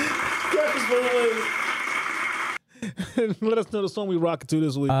win. Gushers for the win. Let us know the song we rocking to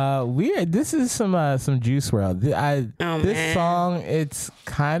this week. This is some Juice WRLD. This man. song, it's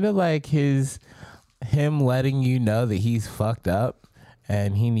kind of like him letting you know that he's fucked up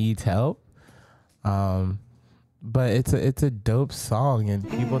and he needs help. But it's a dope song and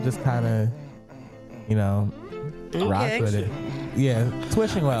people just kind of, rock with it. Yeah, it's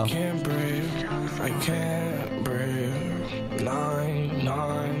wishing well. I can't breathe.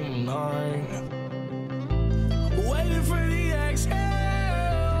 Waiting for the exhale.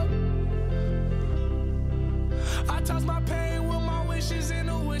 I toss my pain with my wishes in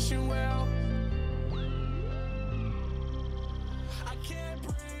a wishing well.